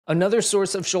Another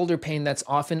source of shoulder pain that's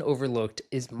often overlooked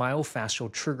is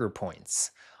myofascial trigger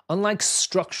points. Unlike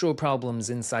structural problems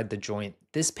inside the joint,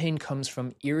 this pain comes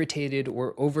from irritated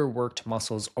or overworked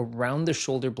muscles around the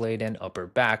shoulder blade and upper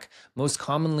back, most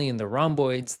commonly in the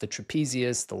rhomboids, the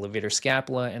trapezius, the levator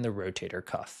scapula, and the rotator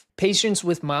cuff. Patients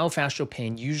with myofascial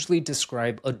pain usually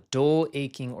describe a dull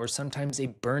aching or sometimes a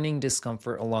burning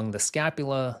discomfort along the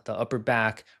scapula, the upper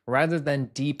back, rather than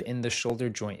deep in the shoulder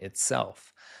joint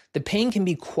itself. The pain can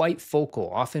be quite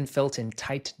focal, often felt in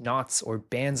tight knots or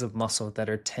bands of muscle that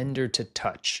are tender to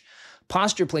touch.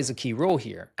 Posture plays a key role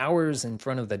here. Hours in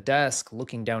front of the desk,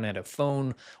 looking down at a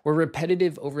phone, or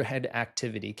repetitive overhead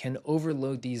activity can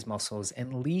overload these muscles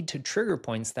and lead to trigger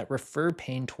points that refer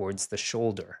pain towards the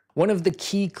shoulder. One of the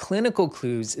key clinical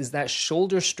clues is that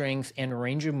shoulder strength and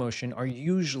range of motion are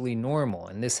usually normal,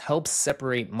 and this helps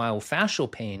separate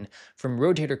myofascial pain from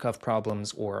rotator cuff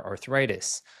problems or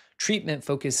arthritis. Treatment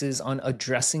focuses on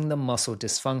addressing the muscle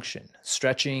dysfunction,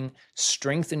 stretching,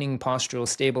 strengthening postural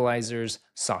stabilizers,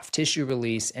 soft tissue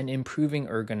release, and improving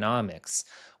ergonomics.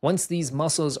 Once these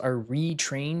muscles are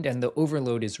retrained and the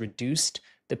overload is reduced,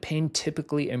 the pain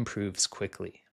typically improves quickly.